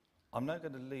I'm now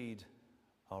going to lead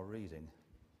our reading,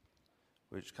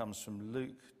 which comes from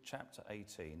Luke chapter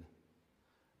 18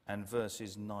 and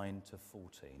verses 9 to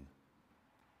 14.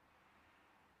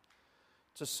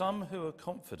 To some who are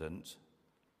confident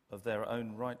of their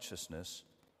own righteousness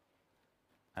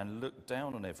and look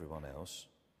down on everyone else,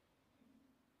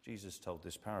 Jesus told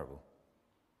this parable.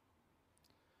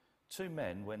 2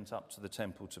 men went up to the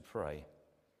temple to pray,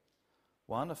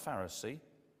 one a Pharisee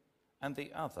and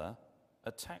the other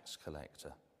a tax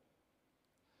collector.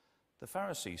 The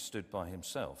Pharisee stood by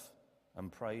himself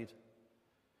and prayed,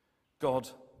 "God,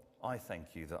 I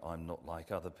thank you that I'm not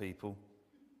like other people,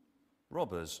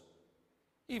 robbers,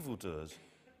 evildoers,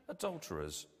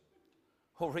 adulterers,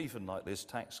 or even like this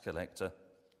tax collector.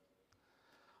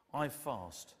 I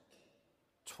fast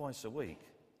twice a week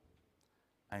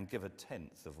and give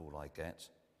 1/10 of all I get."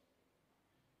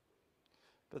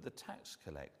 But the tax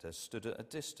collector stood at a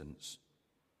distance.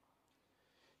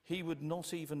 He would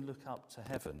not even look up to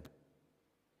heaven,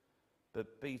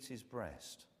 but beat his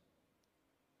breast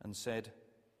and said,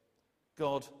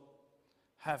 "God,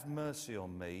 have mercy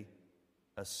on me,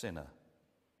 a sinner."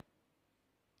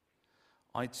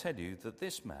 I tell you that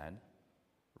this man,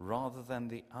 rather than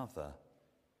the other,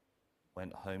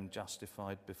 went home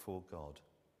justified before God.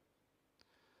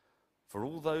 For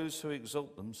all those who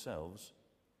exalt themselves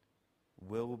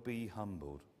will be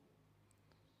humbled,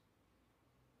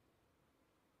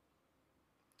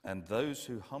 and those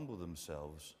who humble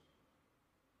themselves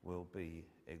will be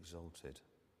exalted.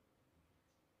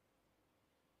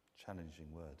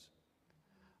 Challenging words.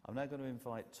 I'm now going to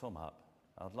invite Tom up.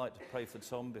 I'd like to pray for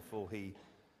Tom before he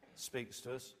speaks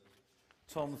to us.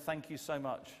 Tom, thank you so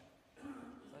much.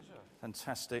 Pleasure.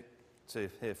 Fantastic to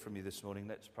hear from you this morning.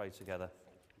 Let's pray together.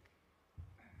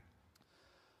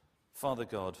 Father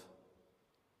God,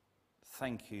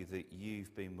 thank you that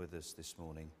you've been with us this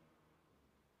morning.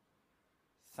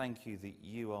 Thank you that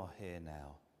you are here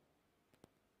now.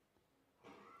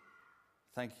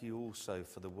 Thank you also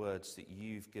for the words that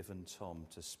you've given Tom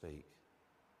to speak.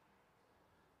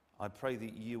 I pray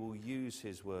that you will use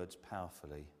his words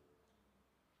powerfully.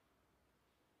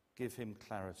 Give him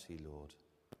clarity, Lord.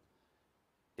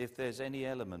 If there's any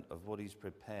element of what he's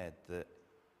prepared that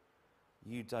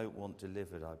you don't want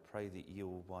delivered, I pray that you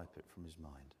will wipe it from his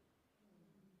mind.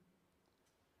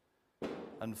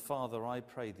 And Father, I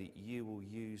pray that you will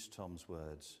use Tom's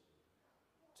words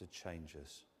to change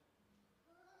us,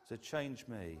 to change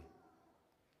me,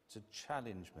 to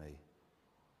challenge me,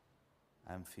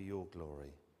 and for your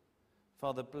glory.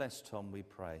 Father, bless Tom, we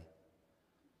pray.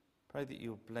 Pray that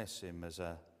you'll bless him as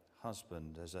a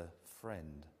husband, as a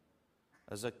friend,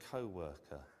 as a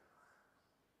co-worker.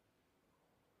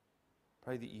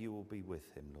 Pray that you will be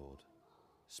with him, Lord.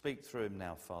 Speak through him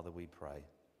now, Father, we pray.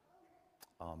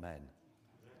 Amen.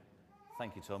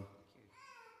 Thank you, Tom. Thank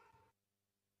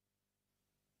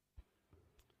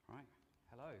you. Right,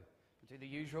 hello. Do the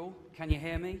usual. Can you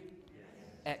hear me? Yes.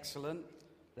 Excellent.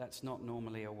 That's not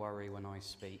normally a worry when I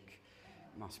speak,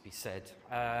 must be said.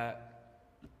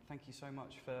 Thank you so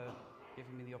much for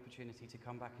giving me the opportunity to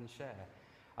come back and share.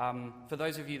 For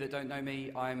those of you that don't know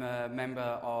me, I'm a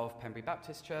member of Pembury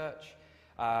Baptist Church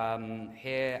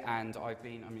here, and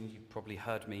you've probably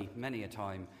heard me many a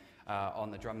time on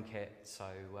the drum kit,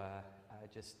 so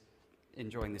just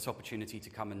enjoying this opportunity to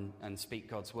come and speak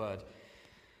God's word.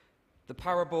 The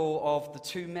parable of the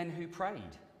 2 men who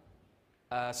prayed.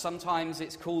 Sometimes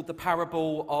it's called the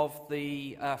parable of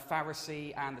the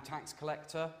Pharisee and the tax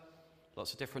collector.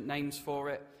 Lots of different names for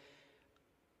it.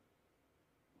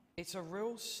 It's a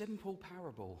real simple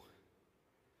parable.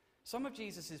 Some of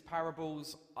Jesus'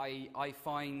 parables, I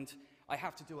find I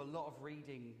have to do a lot of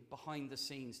reading behind the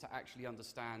scenes to actually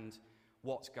understand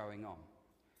what's going on.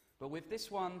 But with this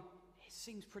one, it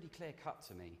seems pretty clear cut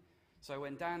to me. So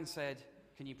when Dan said,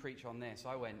 "Can you preach on this?"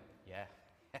 I went, "Yeah,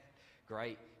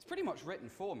 great." It's pretty much written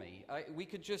for me. We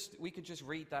could just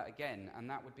read that again, and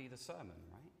that would be the sermon,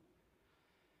 right?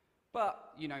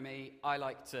 But you know me, I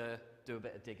like to do a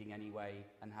bit of digging anyway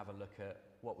and have a look at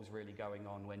what was really going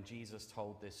on when Jesus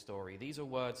told this story. These are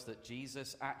words that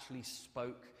Jesus actually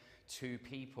spoke to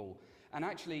people. And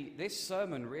actually, this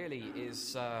sermon really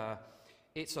is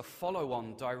it's a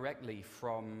follow-on directly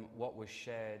from what was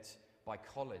shared by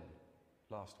Colin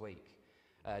last week.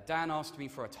 Dan asked me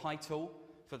for a title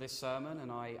for this sermon, and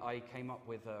I came up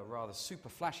with a rather super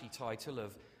flashy title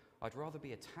of "I'd Rather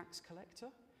Be a Tax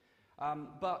Collector."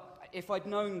 But if I'd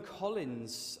known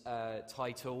Colin's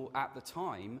title at the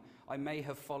time, I may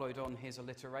have followed on his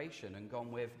alliteration and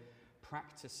gone with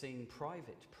 "Practicing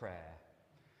Private Prayer."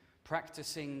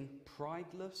 Practicing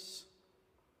prideless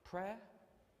prayer,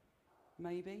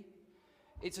 maybe?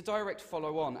 It's a direct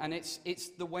follow-on, and it's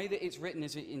the way that it's written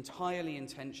is entirely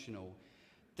intentional.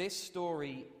 This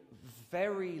story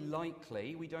very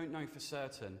likely, we don't know for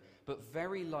certain, but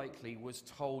very likely was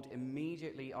told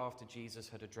immediately after Jesus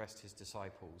had addressed his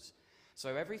disciples.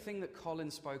 So everything that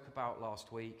Colin spoke about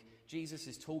last week, Jesus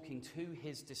is talking to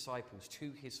his disciples,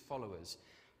 to his followers.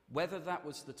 Whether that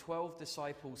was the 12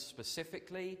 disciples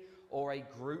specifically, or a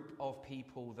group of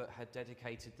people that had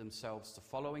dedicated themselves to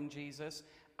following Jesus,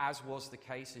 as was the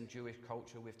case in Jewish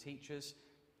culture with teachers,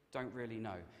 don't really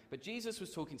know. But Jesus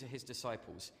was talking to his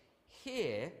disciples.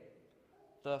 Here,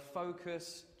 the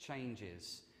focus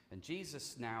changes, and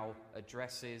Jesus now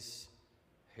addresses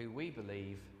who we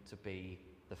believe to be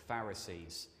the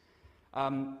Pharisees.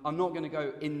 I'm not going to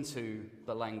go into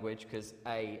the language because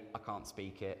I can't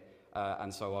speak it,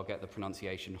 and so I'll get the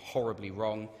pronunciation horribly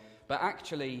wrong. But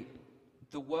actually,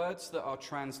 the words that are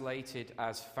translated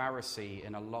as Pharisee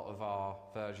in a lot of our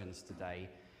versions today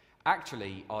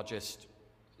actually are just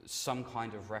some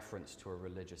kind of reference to a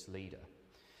religious leader.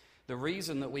 The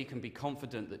reason that we can be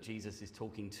confident that Jesus is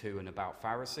talking to and about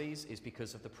Pharisees is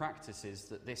because of the practices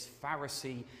that this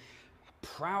Pharisee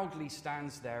proudly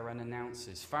stands there and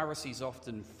announces. Pharisees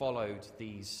often followed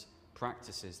these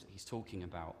practices that he's talking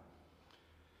about.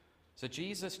 So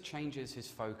Jesus changes his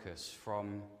focus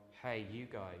from, hey, you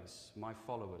guys, my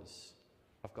followers,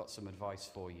 I've got some advice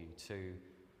for you, to,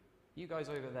 you guys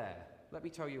over there, let me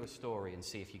tell you a story and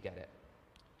see if you get it.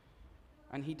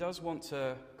 And he does want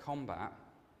to combat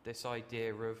this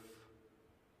idea of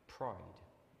pride.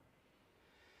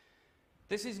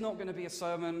 This is not going to be a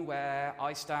sermon where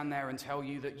I stand there and tell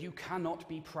you that you cannot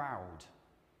be proud.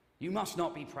 You must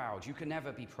not be proud. You can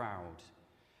never be proud.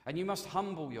 And you must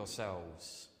humble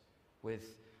yourselves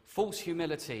with false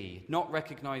humility, not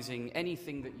recognizing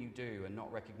anything that you do and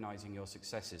not recognizing your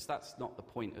successes. That's not the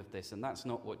point of this, and that's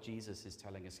not what Jesus is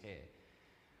telling us here.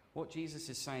 What Jesus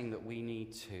is saying that we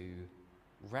need to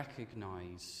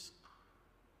recognize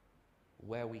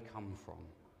where we come from.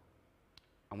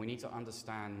 And we need to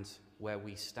understand where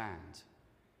we stand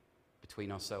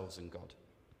between ourselves and God.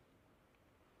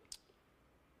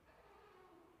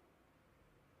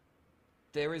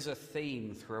 There is a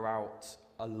theme throughout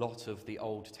a lot of the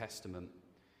Old Testament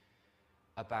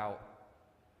about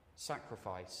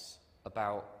sacrifice,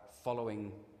 about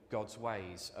following God's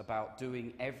ways, about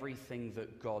doing everything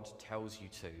that God tells you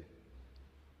to,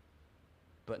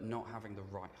 but not having the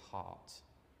right heart.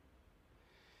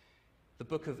 The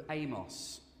book of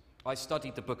Amos. I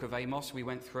studied the book of Amos. We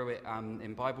went through it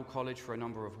in Bible college for a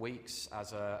number of weeks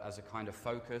as a kind of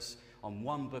focus on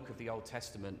one book of the Old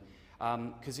Testament.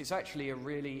 Because it's actually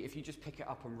if you just pick it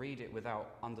up and read it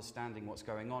without understanding what's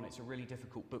going on, it's a really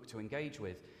difficult book to engage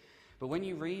with. But when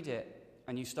you read it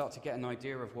and you start to get an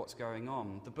idea of what's going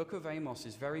on, the book of Amos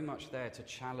is very much there to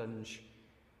challenge,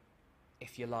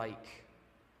 if you like,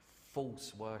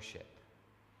 false worship.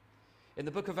 In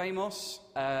the book of Amos,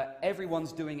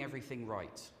 everyone's doing everything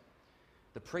right.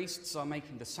 The priests are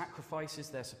making the sacrifices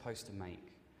they're supposed to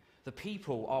make. The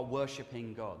people are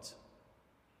worshipping God.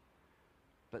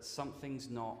 But something's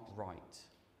not right.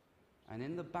 And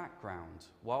in the background,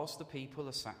 whilst the people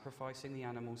are sacrificing the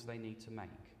animals they need to make,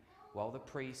 while the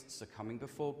priests are coming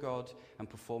before God and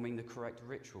performing the correct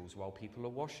rituals, while people are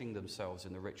washing themselves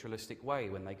in the ritualistic way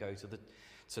when they go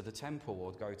to the temple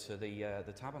or go to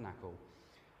the tabernacle,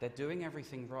 they're doing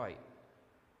everything right.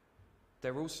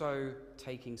 They're also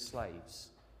taking slaves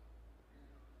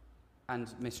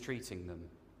and mistreating them.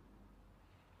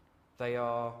 They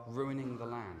are ruining the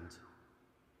land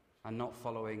and not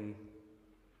following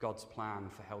God's plan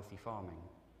for healthy farming.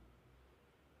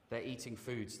 They're eating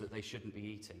foods that they shouldn't be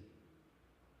eating.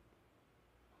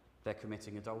 They're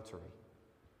committing adultery.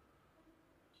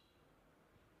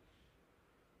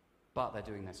 But they're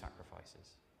doing their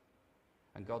sacrifices.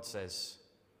 And God says,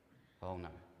 oh no.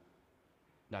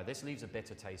 No, this leaves a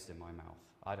bitter taste in my mouth.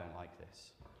 I don't like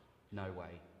this. No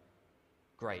way.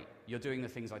 Great, you're doing the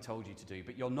things I told you to do,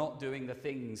 but you're not doing the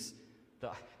things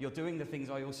you're doing the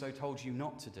things I also told you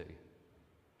not to do.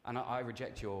 And I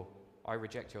reject your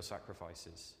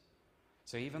sacrifices.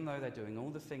 So even though they're doing all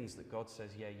the things that God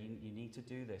says, yeah, you need to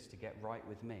do this to get right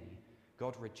with me,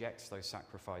 God rejects those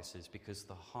sacrifices because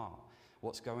the heart,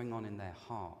 what's going on in their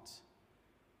heart,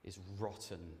 is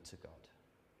rotten to God.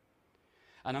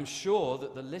 And I'm sure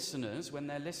that the listeners, when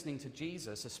they're listening to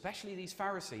Jesus, especially these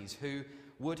Pharisees who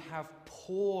would have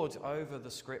pored over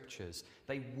the scriptures,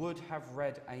 they would have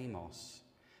read Amos.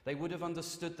 They would have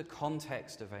understood the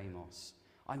context of Amos.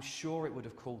 I'm sure it would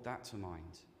have called that to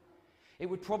mind. It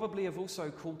would probably have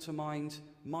also called to mind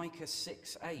Micah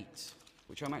 6:8,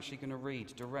 which I'm actually going to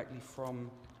read directly from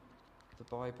the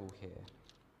Bible here.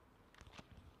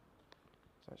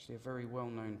 It's actually a very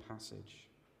well-known passage.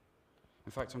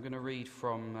 In fact, I'm going to read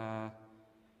from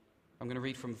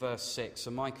verse 6,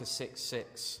 so Micah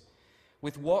 6:6.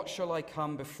 With what shall I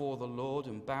come before the Lord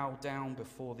and bow down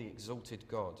before the exalted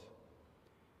God?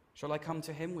 Shall I come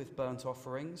to him with burnt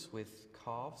offerings, with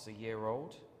calves a year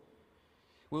old?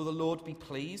 Will the Lord be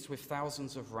pleased with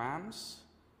thousands of rams,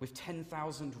 with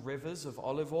 10,000 rivers of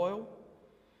olive oil?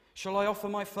 Shall I offer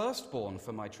my firstborn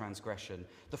for my transgression,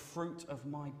 the fruit of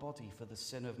my body for the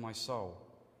sin of my soul?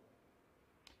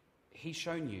 He's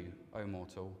shown you, O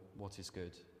mortal, what is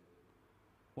good.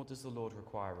 What does the Lord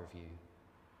require of you?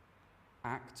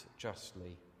 Act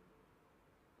justly,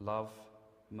 love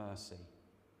mercy,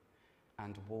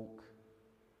 and walk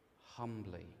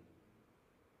humbly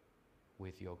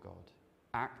with your God.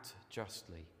 Act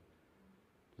justly,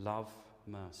 love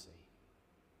mercy,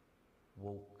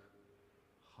 walk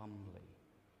humbly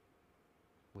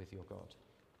with your God.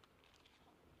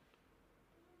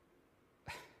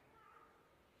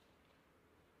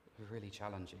 Really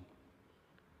challenging.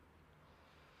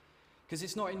 Because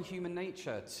it's not in human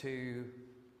nature to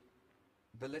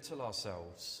belittle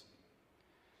ourselves.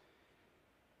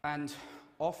 And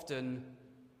often,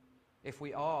 if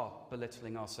we are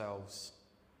belittling ourselves,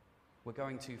 we're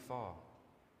going too far.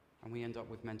 And we end up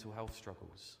with mental health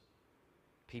struggles.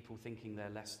 People thinking they're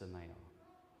less than they are.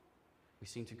 We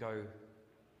seem to go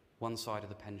one side of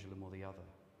the pendulum or the other.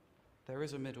 There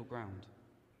is a middle ground.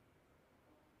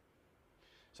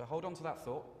 So hold on to that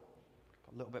thought.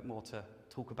 Got a little bit more to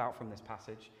talk about from this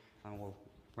passage, and we'll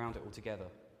round it all together.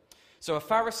 So a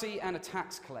Pharisee and a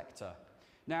tax collector.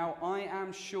 Now, I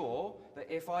am sure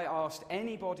that if I asked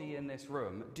anybody in this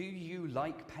room, do you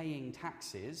like paying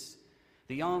taxes?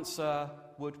 The answer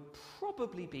would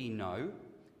probably be no.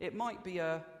 It might be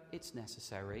it's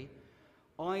necessary.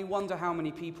 I wonder how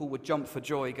many people would jump for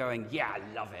joy going, yeah, I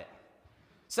love it.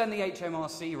 Send the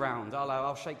HMRC round.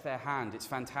 I'll shake their hand. It's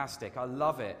fantastic. I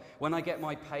love it. When I get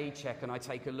my paycheck and I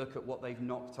take a look at what they've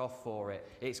knocked off for it,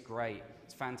 it's great.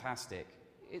 It's fantastic.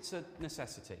 It's a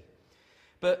necessity.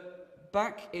 But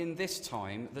back in this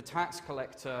time, the tax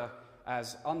collector,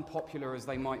 as unpopular as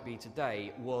they might be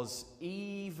today, was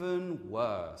even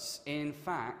worse. In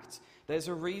fact, there's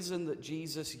a reason that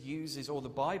Jesus uses, or the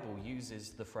Bible uses,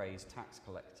 the phrase tax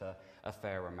collector a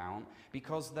fair amount,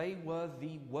 because they were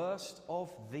the worst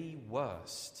of the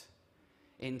worst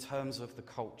in terms of the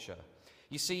culture.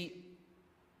 You see,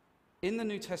 in the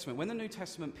New Testament, when the New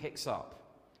Testament picks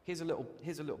up, here's a little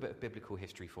bit of biblical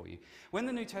history for you. When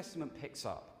the New Testament picks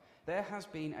up, there has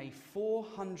been a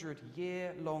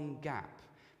 400-year-long gap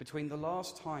between the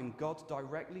last time God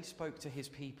directly spoke to his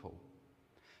people.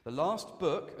 The last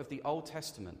book of the Old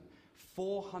Testament,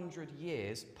 400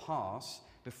 years pass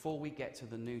before we get to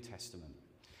the New Testament.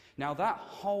 Now, that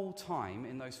whole time,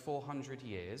 in those 400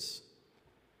 years,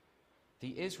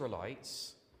 the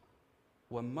Israelites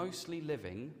were mostly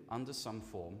living under some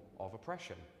form of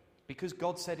oppression. Because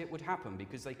God said it would happen,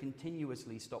 because they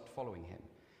continuously stopped following him.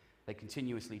 They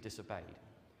continuously disobeyed.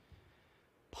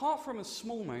 Apart from a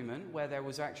small moment where there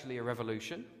was actually a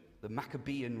revolution, the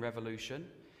Maccabean Revolution,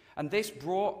 and this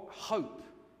brought hope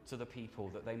to the people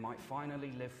that they might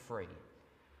finally live free.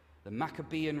 The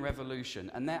Maccabean Revolution.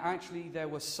 And there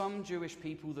were some Jewish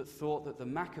people that thought that the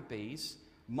Maccabees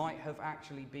might have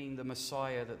actually been the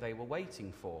Messiah that they were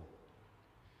waiting for.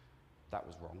 That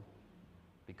was wrong,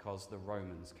 because the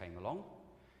Romans came along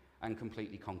and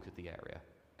completely conquered the area,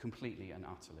 completely and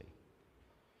utterly.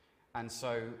 And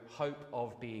so hope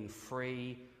of being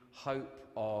free, hope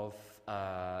of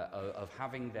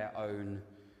having their own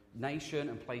nation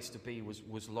and place to be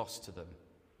was lost to them.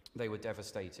 They were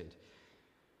devastated.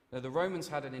 Now, the Romans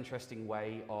had an interesting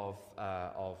way of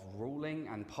ruling,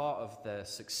 and part of the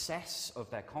success of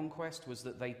their conquest was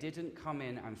that they didn't come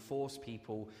in and force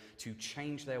people to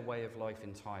change their way of life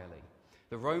entirely.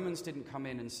 The Romans didn't come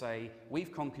in and say,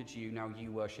 we've conquered you, now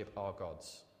you worship our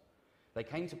gods. They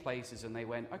came to places and they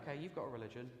went, okay, you've got a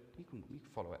religion, you can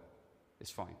follow it,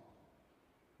 it's fine,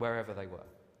 wherever they were.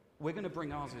 We're going to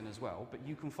bring ours in as well, but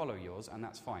you can follow yours, and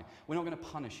that's fine. We're not going to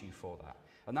punish you for that.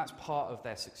 And that's part of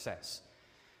their success.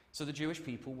 So the Jewish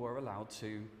people were allowed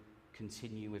to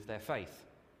continue with their faith.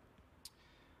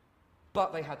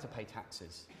 But they had to pay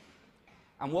taxes.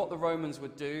 And what the Romans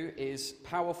would do is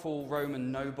powerful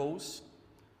Roman nobles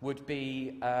would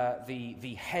be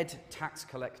the head tax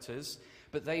collectors,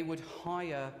 but they would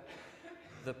hire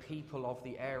the people of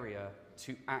the area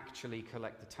to actually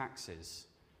collect the taxes.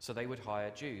 So they would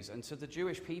hire Jews. And to the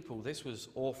Jewish people, this was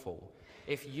awful.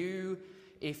 If you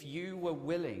were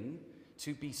willing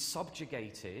to be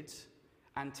subjugated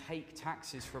and take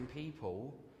taxes from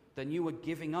people, then you were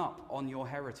giving up on your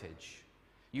heritage.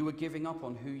 You were giving up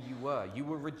on who you were. You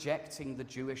were rejecting the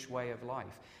Jewish way of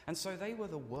life. And so they were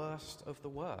the worst of the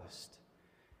worst.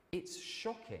 It's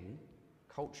shocking,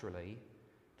 culturally,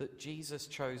 that Jesus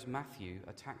chose Matthew,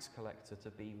 a tax collector, to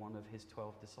be one of his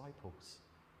 12 disciples.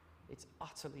 It's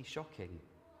utterly shocking.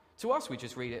 To us, we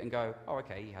just read it and go, oh,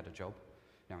 okay, he had a job.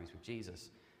 Now he's with Jesus.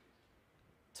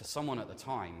 To someone at the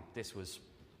time, this was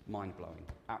mind-blowing,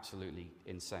 absolutely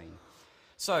insane.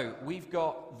 So we've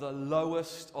got the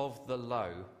lowest of the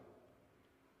low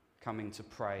coming to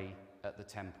pray at the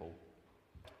temple,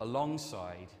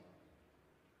 alongside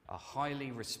a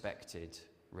highly respected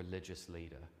religious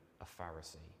leader, a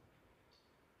Pharisee.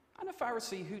 And a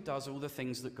Pharisee who does all the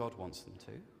things that God wants them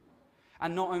to.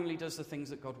 And not only does the things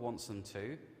that God wants them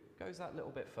to, goes that little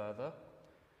bit further.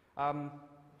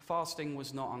 Fasting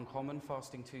was not uncommon,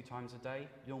 fasting 2 times a day,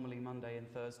 normally Monday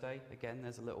and Thursday. Again,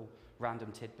 there's a little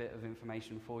random tidbit of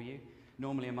information for you.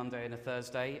 Normally a Monday and a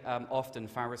Thursday. Often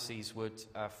Pharisees would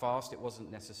fast. It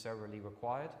wasn't necessarily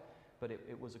required, but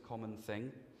it was a common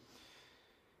thing.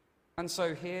 And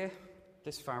so here,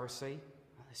 this Pharisee,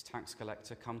 this tax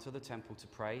collector, come to the temple to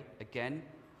pray. Again,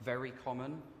 very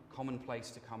common place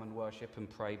to come and worship and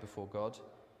pray before God.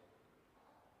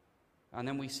 And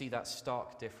then we see that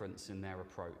stark difference in their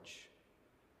approach.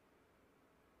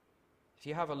 If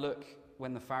you have a look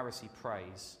when the Pharisee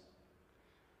prays,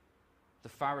 the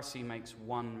Pharisee makes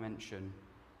one mention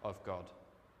of God.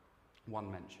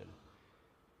 One mention.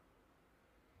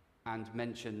 And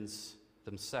mentions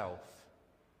themselves.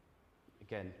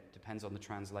 Again, depends on the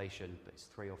translation, but it's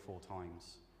 3 or 4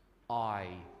 times. I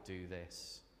do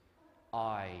this.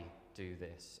 I do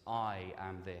this. I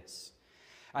am this.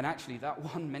 And actually,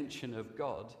 that one mention of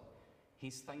God,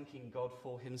 he's thanking God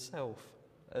for himself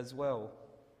as well.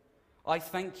 I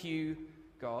thank you,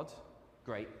 God.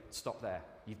 Great, stop there.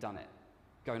 You've done it.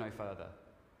 Go no further.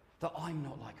 That I'm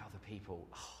not like other people.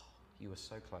 Oh, you were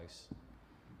so close.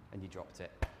 And you dropped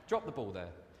it. Drop the ball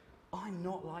there. I'm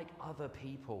not like other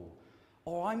people.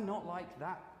 Or I'm not like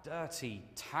that dirty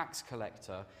tax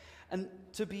collector. And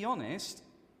to be honest,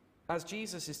 as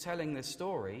Jesus is telling this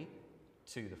story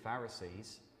to the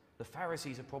Pharisees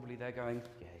are probably there going,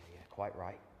 yeah, quite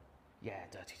right. Yeah,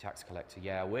 dirty tax collector.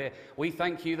 Yeah, we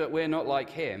thank you that we're not like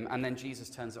him. And then Jesus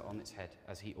turns it on its head,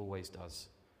 as he always does.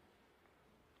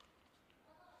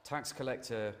 Tax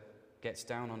collector gets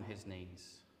down on his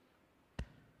knees,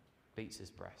 beats his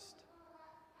breast.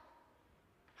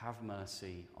 Have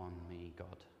mercy on me,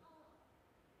 God.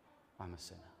 I'm a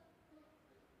sinner.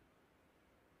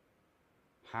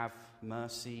 Have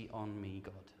mercy on me,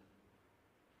 God.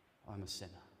 I'm a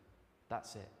sinner.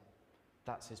 That's it.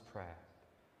 That's his prayer.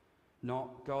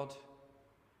 Not, God,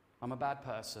 I'm a bad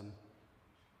person,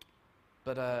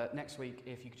 but next week,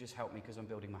 if you could just help me because I'm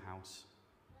building my house.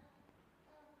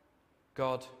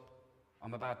 God,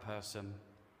 I'm a bad person.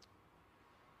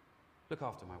 Look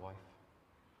after my wife.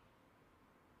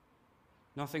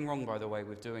 Nothing wrong, by the way,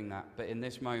 with doing that, but in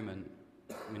this moment,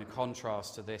 I'm in a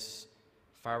contrast to this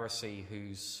Pharisee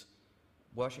who's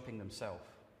worshipping themselves.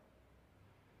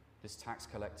 This tax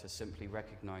collector simply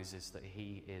recognizes that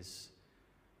he is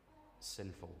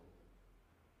sinful,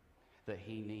 that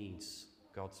he needs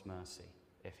God's mercy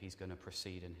if he's going to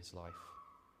proceed in his life.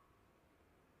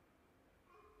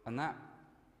 And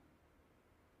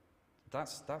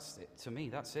that's it. To me,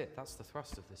 that's it. That's the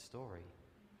thrust of this story.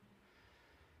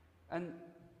 And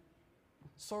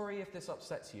sorry if this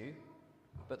upsets you,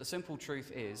 but the simple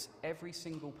truth is every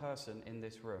single person in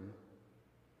this room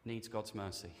needs God's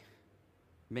mercy.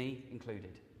 Me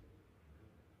included.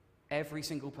 Every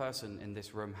single person in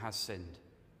this room has sinned.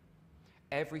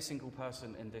 Every single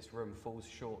person in this room falls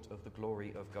short of the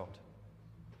glory of God.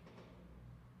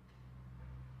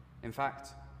 In fact,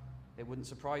 it wouldn't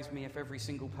surprise me if every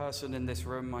single person in this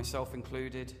room, myself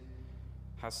included,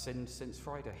 has sinned since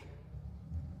Friday.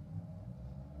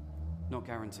 Not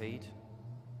guaranteed.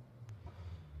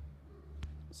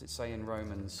 What's it say in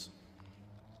Romans?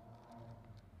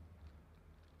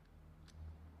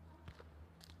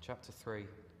 Chapter 3.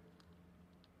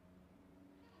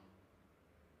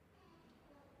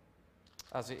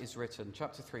 As it is written,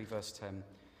 chapter 3, verse 10.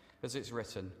 As it's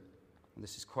written, and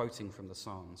this is quoting from the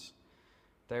Psalms,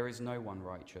 there is no one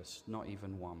righteous, not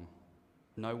even one.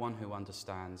 No one who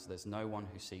understands, there's no one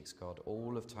who seeks God.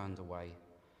 All have turned away.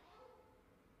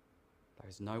 There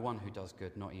is no one who does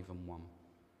good, not even one.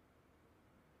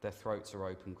 Their throats are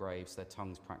open graves, their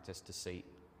tongues practice deceit.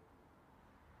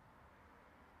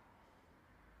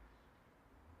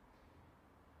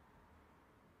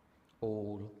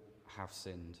 All have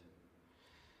sinned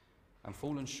and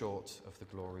fallen short of the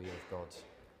glory of God.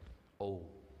 All.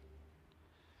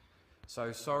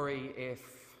 So sorry if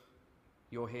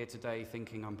You're here today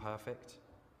thinking I'm perfect.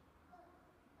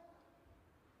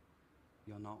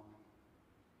 You're not.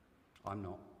 I'm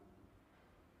not.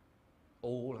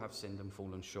 All have sinned and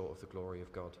fallen short of the glory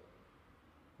of God.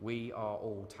 We are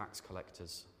all tax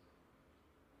collectors,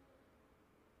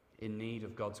 in need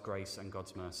of God's grace and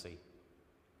God's mercy.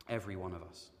 Every one of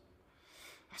us.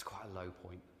 That's quite a low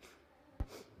point.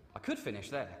 I could finish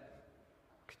there.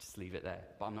 I could just leave it there,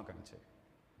 but I'm not going to.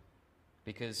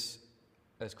 Because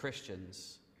as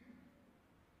Christians,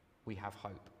 we have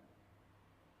hope.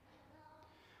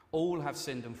 All have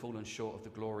sinned and fallen short of the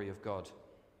glory of God.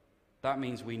 That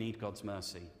means we need God's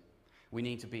mercy. We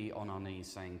need to be on our knees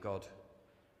saying, God,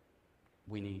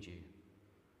 we need you.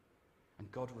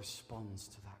 And God responds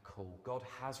to that call. God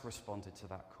has responded to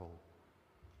that call.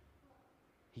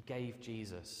 He gave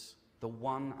Jesus, the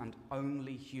one and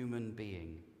only human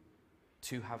being,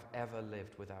 to have ever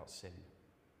lived without sin.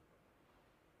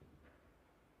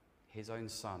 His own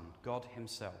Son, God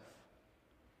himself,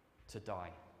 to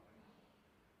die,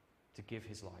 to give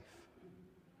his life.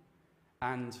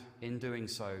 And in doing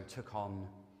so, took on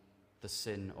the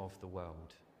sin of the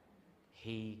world.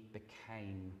 He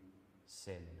became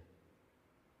sin.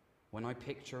 When I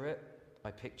picture it,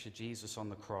 I picture Jesus on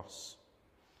the cross.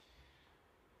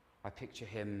 I picture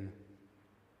him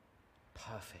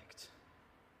perfect.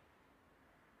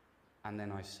 And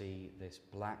then I see this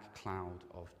black cloud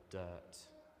of dirt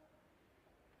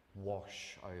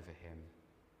wash over him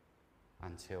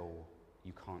until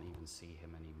you can't even see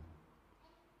him anymore.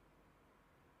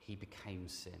 He became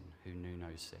sin who knew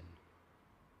no sin.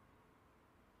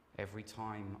 Every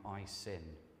time I sin,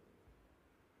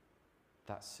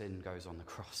 that sin goes on the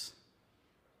cross.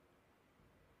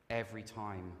 Every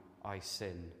time I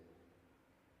sin,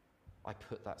 I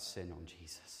put that sin on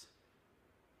Jesus.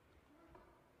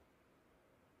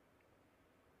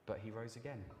 But he rose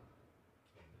again.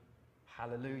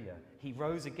 Hallelujah. He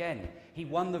rose again. He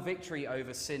won the victory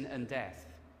over sin and death.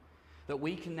 That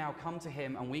we can now come to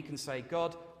him and we can say,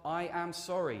 God, I am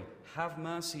sorry. Have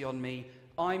mercy on me.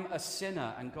 I'm a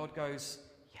sinner. And God goes,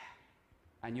 yeah.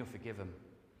 And you're forgiven.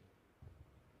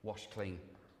 Washed clean.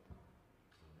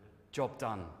 Job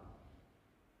done.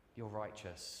 You're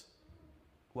righteous.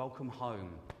 Welcome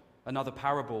home. Another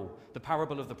parable, the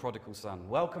parable of the prodigal son.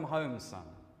 Welcome home, son.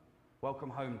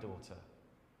 Welcome home, daughter.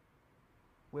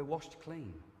 We're washed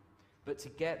clean. But to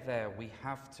get there, we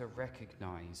have to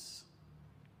recognize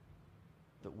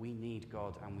that we need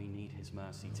God and we need his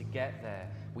mercy. To get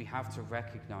there, we have to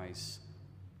recognize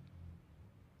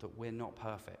that we're not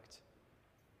perfect.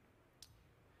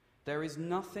 There is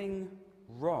nothing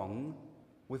wrong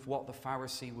with what the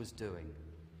Pharisee was doing.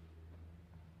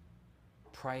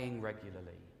 Praying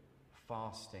regularly,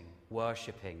 fasting,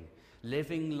 worshipping,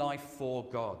 living life for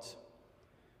God.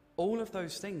 All of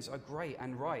those things are great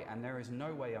and right, and there is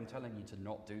no way I'm telling you to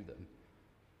not do them.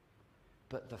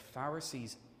 But the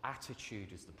Pharisee's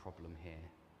attitude is the problem here.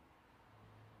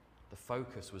 The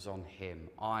focus was on him.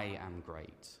 I am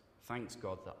great. Thanks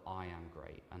God that I am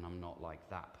great, and I'm not like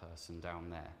that person down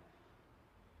there.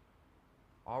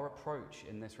 Our approach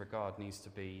in this regard needs to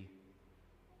be,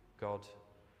 God,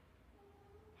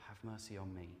 have mercy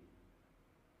on me.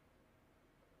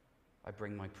 I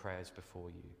bring my prayers before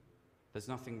you. There's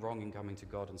nothing wrong in coming to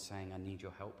God and saying, I need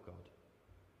your help, God.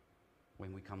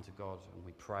 When we come to God and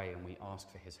we pray and we ask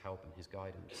for his help and his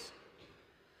guidance.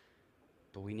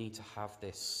 But we need to have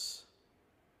this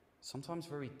sometimes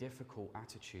very difficult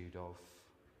attitude of,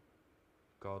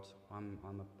 God, I'm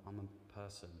a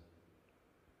person.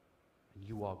 And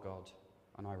you are God,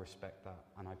 and I respect that,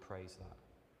 and I praise that.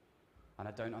 And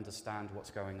I don't understand what's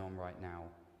going on right now,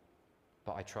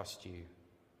 but I trust you.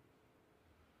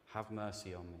 Have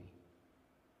mercy on me.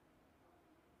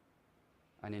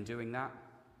 And in doing that,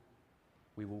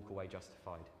 we walk away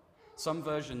justified. Some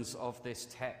versions of this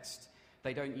text,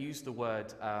 they don't use the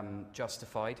word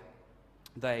justified.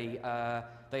 They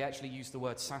actually use the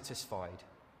word satisfied.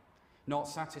 Not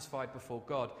satisfied before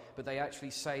God, but they actually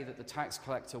say that the tax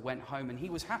collector went home and he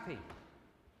was happy.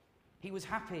 He was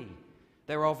happy.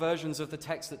 There are versions of the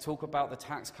text that talk about the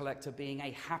tax collector being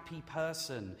a happy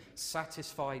person,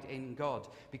 satisfied in God,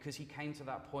 because he came to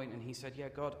that point and he said, yeah,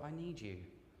 God, I need you.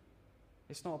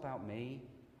 It's not about me.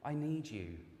 I need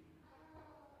you.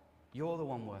 You're the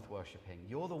one worth worshipping.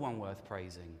 You're the one worth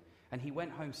praising. And he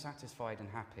went home satisfied and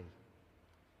happy.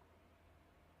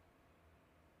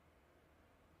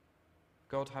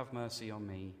 God, have mercy on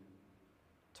me,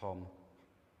 Tom,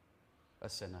 a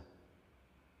sinner.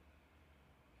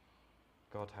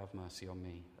 God, have mercy on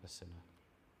me, a sinner.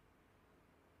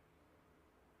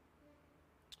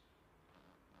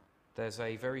 There's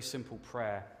a very simple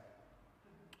prayer.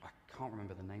 I can't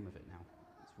remember the name of it now.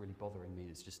 It's really bothering me.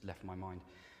 It's just left my mind.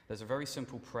 There's a very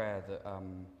simple prayer that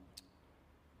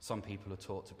some people are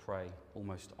taught to pray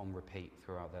almost on repeat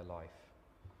throughout their life.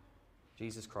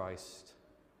 Jesus Christ,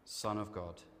 Son of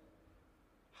God,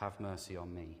 have mercy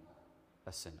on me,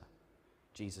 a sinner.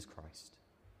 Jesus Christ,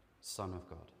 Son of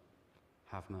God,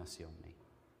 have mercy on me,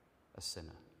 a sinner.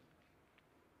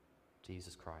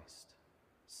 Jesus Christ,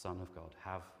 Son of God,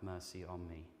 have mercy on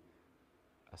me,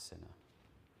 a sinner.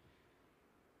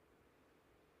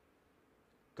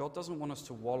 God doesn't want us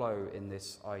to wallow in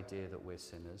this idea that we're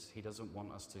sinners. He doesn't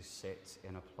want us to sit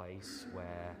in a place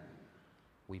where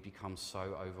we become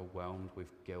so overwhelmed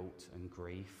with guilt and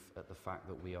grief at the fact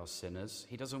that we are sinners.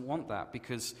 He doesn't want that,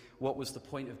 because what was the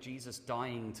point of Jesus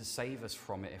dying to save us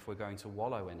from it if we're going to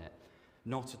wallow in it?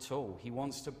 Not at all. He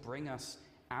wants to bring us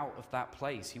out of that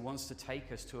place. He wants to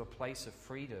take us to a place of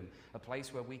freedom, a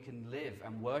place where we can live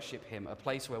and worship him, a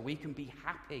place where we can be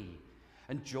happy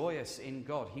and joyous in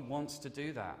God. He wants to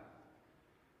do that.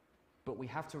 But we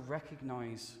have to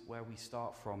recognize where we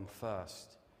start from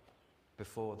first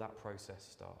before that process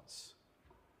starts.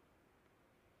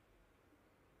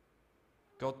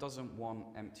 God doesn't want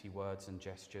empty words and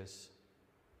gestures.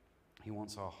 He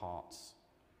wants our hearts.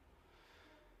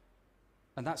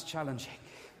 And that's challenging.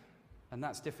 And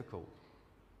that's difficult.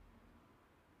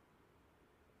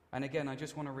 And again, I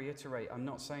just want to reiterate, I'm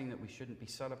not saying that we shouldn't be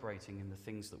celebrating in the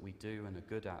things that we do and are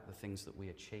good at, the things that we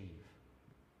achieve.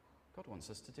 God wants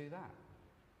us to do that.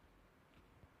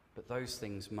 But those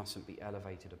things mustn't be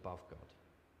elevated above God.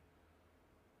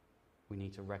 We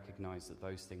need to recognize that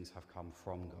those things have come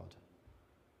from God,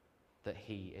 that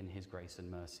he, in his grace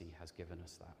and mercy, has given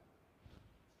us that.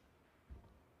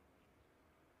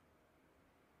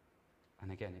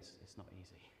 And again, it's not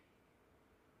easy.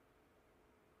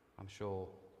 I'm sure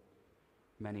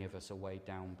many of us are weighed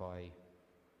down by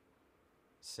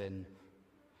sin,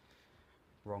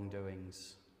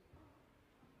 wrongdoings,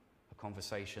 a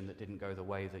conversation that didn't go the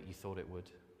way that you thought it would,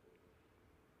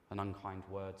 an unkind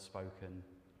word spoken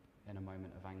in a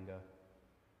moment of anger.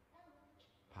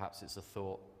 Perhaps it's a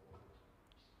thought,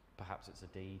 perhaps it's a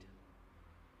deed.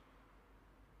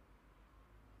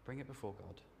 Bring it before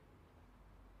God.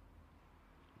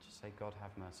 Just say, God,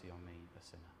 have mercy on me, a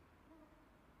sinner.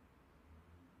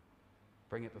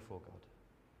 Bring it before God.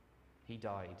 He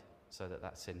died so that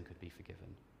that sin could be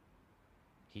forgiven.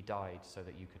 He died so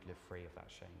that you could live free of that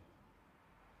shame.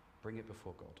 Bring it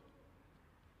before God.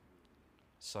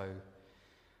 So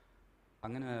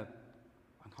I'm kind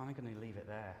of going to leave it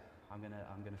there. I'm going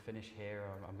to finish here.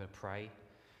 I'm going to pray.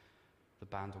 The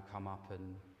band will come up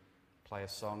and play a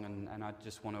song, and I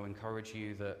just want to encourage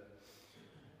you that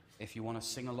if you want to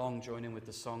sing along, join in with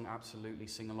the song, absolutely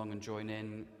sing along and join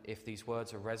in. If these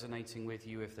words are resonating with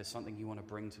you, if there's something you want to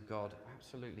bring to God,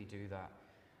 absolutely do that.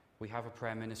 We have a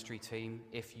prayer ministry team.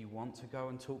 If you want to go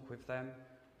and talk with them,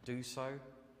 do so.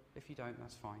 If you don't,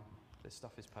 that's fine. This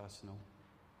stuff is personal.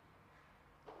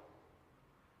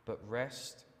 But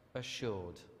rest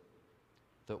assured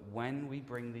that when we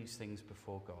bring these things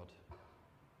before God,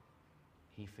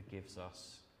 he forgives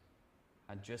us.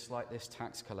 And just like this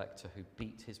tax collector who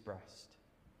beat his breast,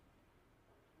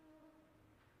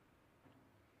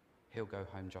 he'll go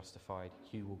home justified.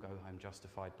 You will go home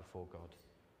justified before God.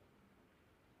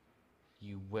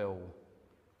 You will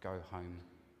go home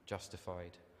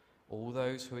justified. All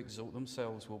those who exalt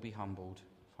themselves will be humbled.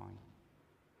 Fine.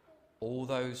 All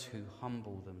those who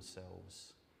humble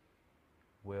themselves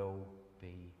will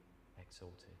be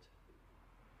exalted.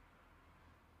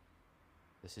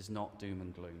 This is not doom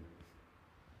and gloom.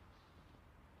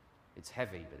 It's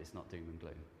heavy, but it's not doom and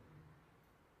gloom.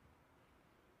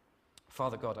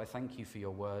 Father God, I thank you for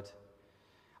your word.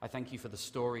 I thank you for the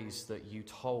stories that you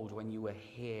told when you were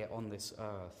here on this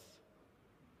earth.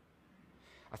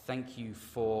 I thank you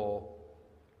for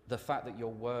the fact that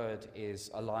your word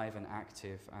is alive and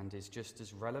active and is just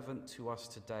as relevant to us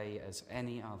today as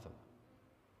any other.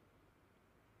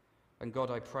 And God,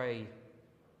 I pray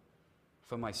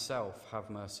for myself, have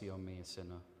mercy on me, a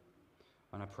sinner.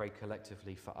 And I pray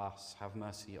collectively for us, have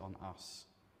mercy on us,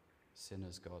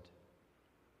 sinners, God.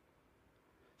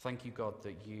 Thank you, God,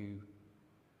 that you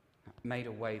made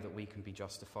a way that we can be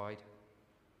justified.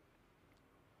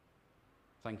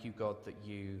 Thank you, God, that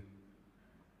you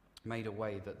made a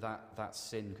way that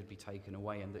sin could be taken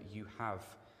away and that you have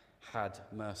had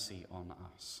mercy on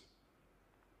us.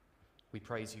 We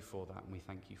praise you for that and we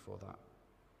thank you for that.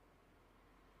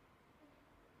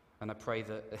 And I pray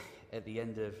that at the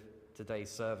end of today's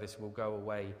service we'll go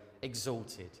away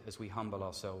exalted as we humble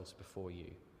ourselves before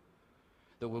you.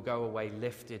 That we'll go away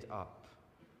lifted up,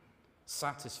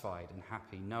 satisfied and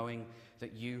happy, knowing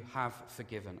that you have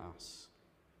forgiven us,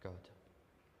 God.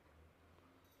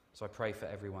 So I pray for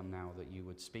everyone now that you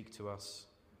would speak to us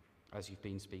as you've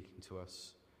been speaking to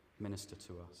us, minister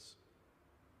to us.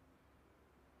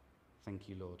 Thank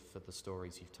you, Lord, for the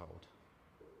stories you've told.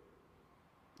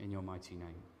 In your mighty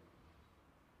name,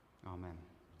 amen.